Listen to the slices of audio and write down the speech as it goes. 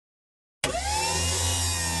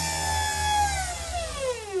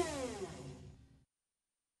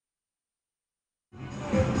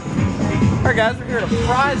Alright guys, we're here at a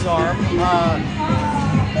prize arm.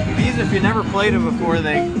 These, if you never played them before,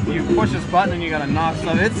 you push this button and you gotta knock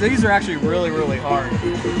stuff. These are actually really hard.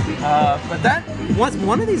 But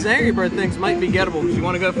one of these Angry Bird things might be gettable because you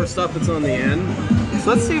want to go for stuff that's on the end. So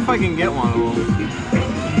let's see if I can get one of them.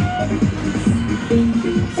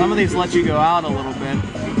 Some of these let you go out a little bit,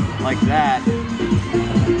 like that.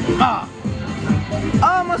 Ah!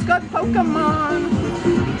 Almost got Pokemon!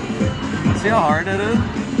 See how hard it is?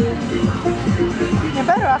 You're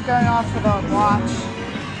better off going off for the watch.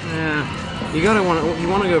 Yeah, you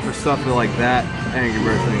want to go for stuff like that Angry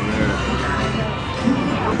Bird thing there.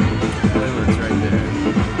 It's right there.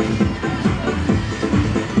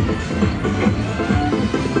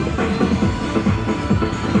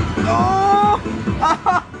 Oh!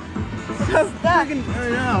 So stuck. I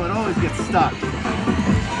know, it always gets stuck.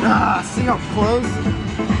 Ah, see how close?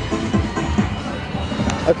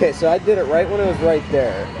 Okay, so I did it right when it was right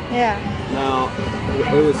there. Yeah. Now,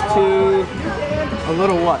 it was a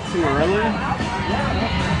little what, too early?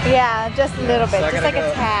 Yeah, just a little bit, so just like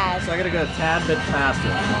a tad. So I gotta go a tad bit faster.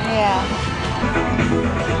 Yeah.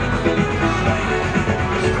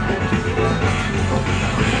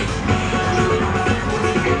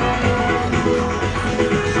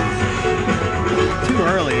 Too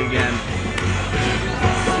early again.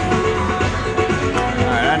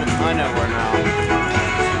 Alright, I know where now.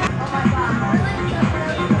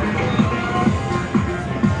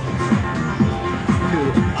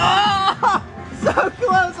 So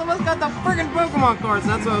close! Almost got the friggin' Pokemon cards.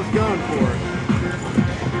 That's what I was going for.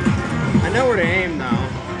 I know where to aim now.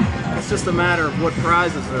 It's just a matter of what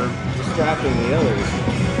prizes are distracting the others.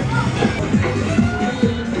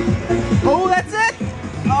 Oh, that's it!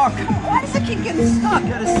 Oh, come on. Why does it keep getting stuck?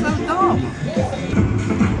 That is so dumb.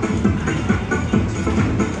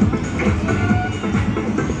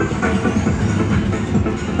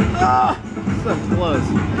 Ah, so close.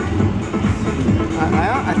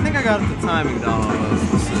 I think I got the timing down almost.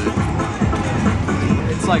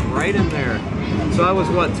 It's like right in there. So I was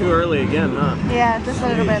what, too early again, huh? Yeah, just a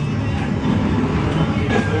little bit.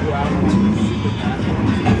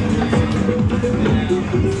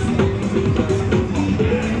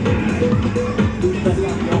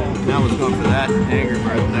 Now I was going for that Angry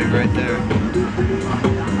Bird thing right there.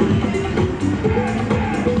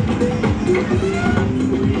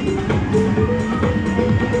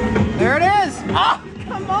 There it is! Oh,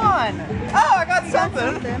 come on! Oh, I got something!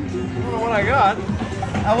 I don't know what I got.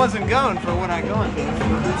 I wasn't going for what I got.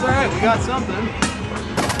 It's alright, we got something.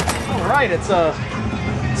 Alright, it's a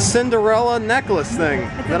Cinderella necklace thing.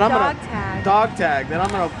 It's a dog tag. Dog tag that I'm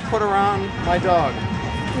gonna put around my dog.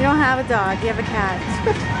 You don't have a dog, you have a cat.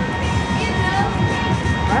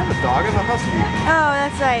 I have a dog, I have a husky. Oh,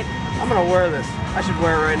 that's right. I'm gonna wear this. I should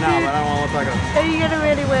wear it right now, but I don't want to look like a... Are you gonna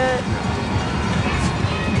really wear it?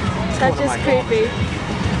 That's just creepy.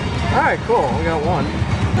 Alright, cool. We got one.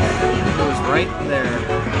 It was right there.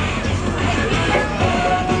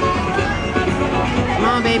 Come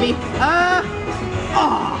on, baby. Oh!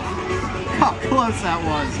 How close that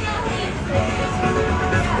was.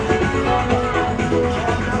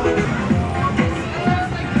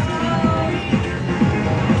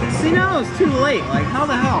 See, now it's too late. Like, how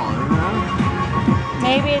the hell? You know?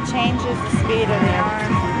 Maybe it changes the speed of the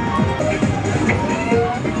arm.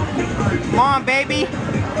 Come on, baby.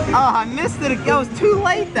 Oh, I missed it. It was too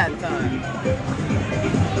late that time.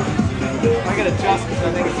 I can adjust because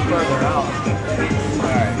I think it's further out.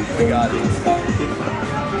 Alright, we got it.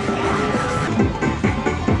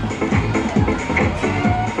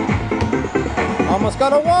 Almost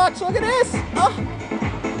got a watch. Look at this. Oh.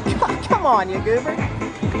 Come on, you goober.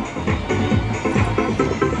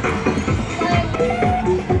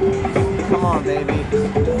 Come on, baby.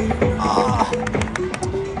 Oh.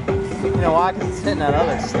 You know why? Because it's hitting that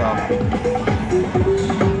other stuff.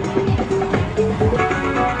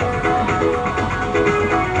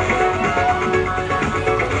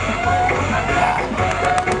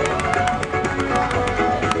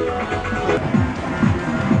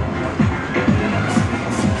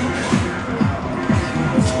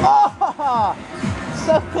 Oh!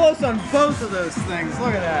 So close on both of those things.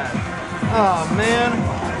 Look at that. Oh, man.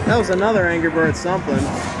 That was another Angry Bird something.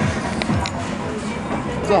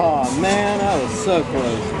 Oh man, that was so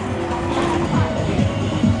close.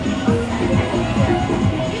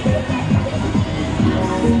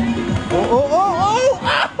 Oh, oh, oh,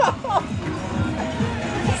 oh!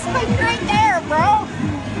 It's like right there, bro!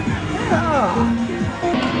 Oh.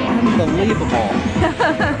 Unbelievable.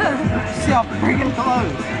 See how freaking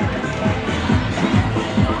close.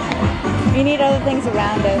 You need other things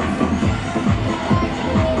around it.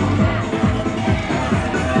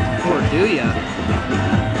 Poor Do ya?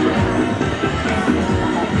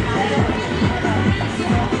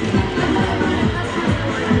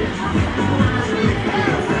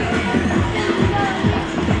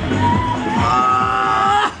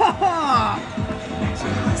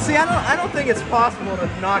 See, I don't think it's possible to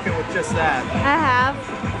knock it with just that. I have.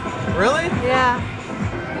 Really? Yeah.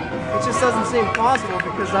 It just doesn't seem possible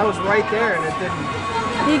because I was right there and it didn't.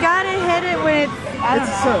 You gotta hit it when it's, I don't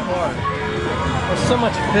It's know. so hard. There's so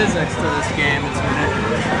much physics to this game, it's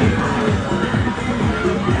ridiculous.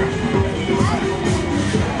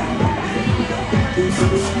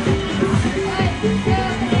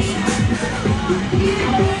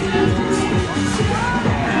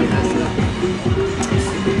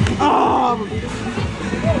 Oh!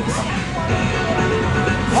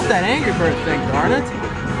 I want that Angry Bird thing, darn it.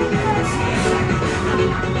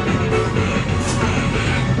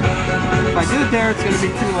 If I do it there, it's going to be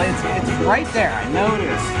too late. It's right there. I know it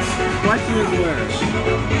is. The question is where.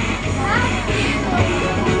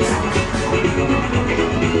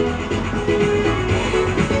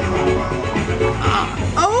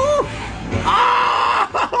 Oh!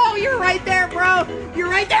 Oh! You're right there, bro! You're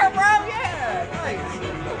right there, bro! Yeah! Nice.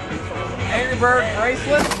 Angry Bird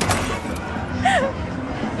bracelet.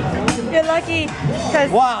 You're lucky because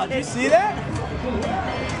Wow, did you see that?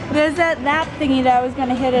 there's that thingy that was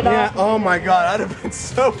gonna hit it Yeah, off. oh my god, I'd have been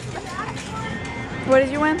so... What did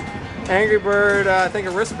you win? Angry Bird, I think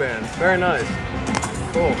a wristband. Very nice.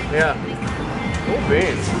 Cool, yeah. Cool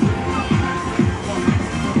beans.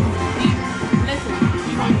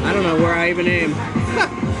 I don't know where I even aim.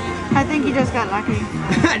 I think you just got lucky.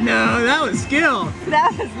 No, that was skill.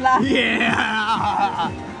 That was lucky.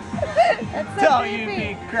 Yeah. That's so Don't you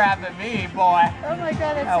creepy. be crapping me, boy. Oh my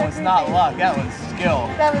god, that's That so was creepy. not luck, that was skill.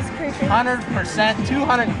 That was creepy. 100%,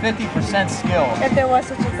 250% skill. If there was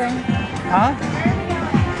such a thing. Huh?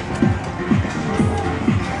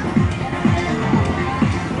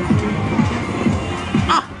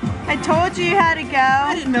 I told you how to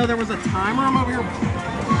I go. didn't know there was a timer. I'm over here.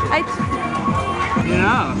 You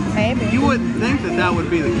know, Maybe. you wouldn't think that that would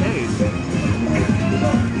be the case.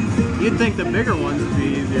 You'd think the bigger ones would be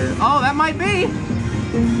easier. Oh, that might be.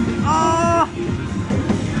 Oh,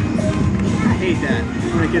 I hate that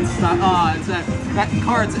when it gets stuck. Oh, it's that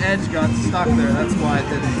card's edge got stuck there. That's why it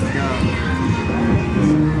didn't go.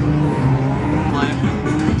 Like,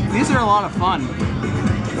 these are a lot of fun.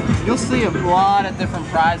 You'll see a lot of different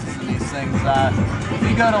prizes in these things. If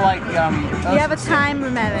you go to like, You have a time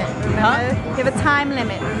limit, remember? Huh? You have a time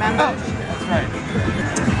limit, remember? Oh, shit, that's right.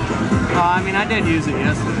 I mean, I did use it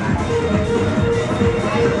yesterday.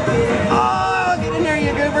 Oh, get in there,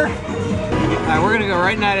 you goober. Alright, we're gonna go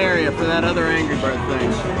right in that area for that other Angry Bird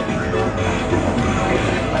thing.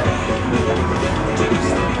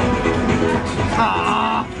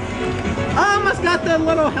 Ah! I almost got the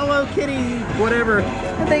little Hello Kitty, whatever.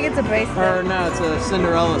 I think it's a bracelet. Or no, it's a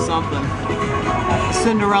Cinderella something.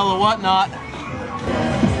 Cinderella whatnot.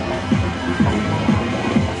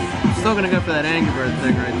 Still gonna go for that Angry Bird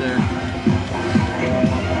thing right there.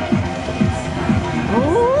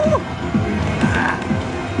 Ooh.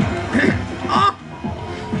 Ah.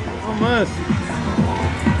 Almost.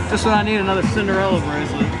 Just what I need, another Cinderella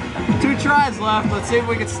bracelet. 2 tries left. Let's see if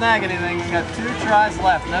we can snag anything. We've got 2 tries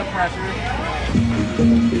left. No pressure.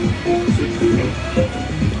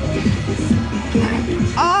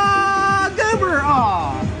 Ah, goober!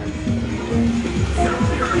 Ah.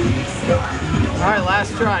 All right,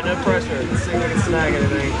 last try. No pressure. Let's see if we can snag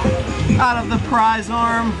anything out of the prize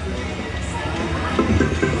arm.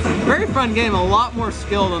 Very fun game. A lot more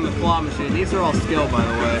skill than the claw machine. These are all skill, by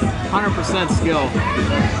the way. 100% skill,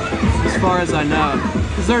 as far as I know.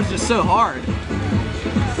 Because they're just so hard.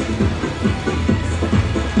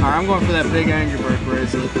 All right, I'm going for that big Angry Bird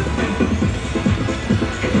bracelet.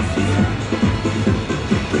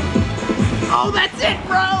 Oh, that's it,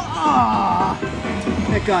 bro! Oh,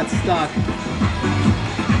 it got stuck.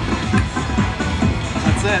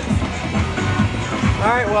 That's it. All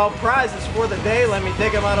right, well, prizes for the day. Let me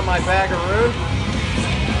dig them out of my bag-a-roon.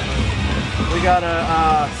 We got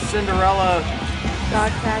a Cinderella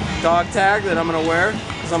dog tag that I'm gonna wear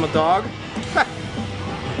because I'm a dog.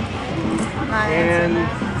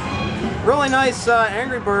 And really nice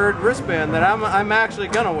Angry Bird wristband that I'm actually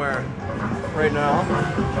gonna wear right now.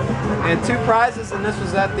 And 2 prizes, and this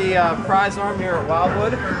was at the prize arm here at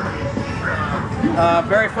Wildwood.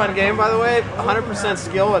 Very fun game, by the way. 100%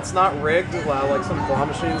 skill. It's not rigged like some claw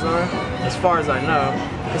machines are, as far as I know.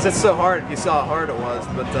 Because it's so hard. You saw how hard it was.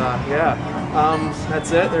 But yeah,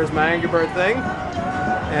 that's it. There's my Angry Bird thing.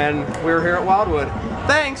 And we were here at Wildwood.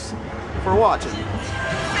 Thanks for watching.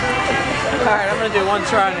 Alright, I'm gonna do one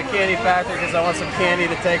try in the candy factory because I want some candy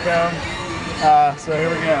to take home. So here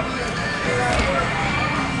we go.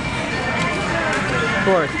 Of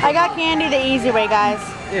course. I got candy the easy way, guys.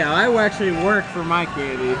 Yeah, I actually work for my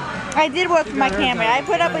candy. I did work for my candy. I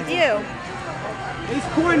put up with you. These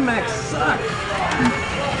coin mechs suck.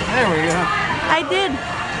 There we go. I did.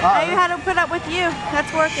 I had to put up with you.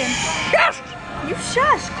 That's working. Shushed! You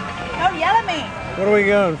shushed. Don't yell at me. What are we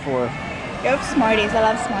going for? Go for Smarties. I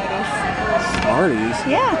love Smarties. Smarties?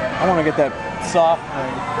 Yeah. I want to get that soft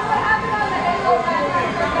thing.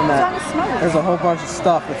 And What's wrong with Smarties? there's a whole bunch of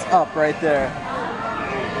stuff that's up right there.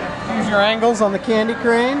 Use your angles on the candy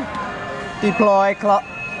crane. Deploy.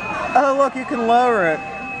 Oh, look, you can lower it.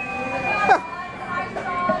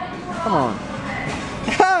 Come on.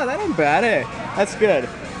 Ah, that ain't bad, eh? That's good.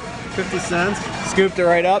 50 cents. Scooped it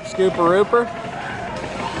right up. Scooper-rooper.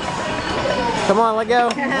 Come on, let go.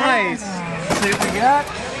 Nice. Let's see what we got.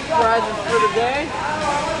 Prizes for the day.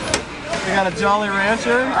 We got a Jolly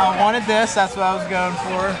Rancher. I wanted this. That's what I was going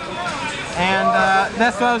for. And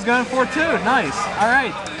that's what I was going for too. Nice. All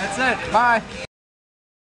right. That's it. Bye.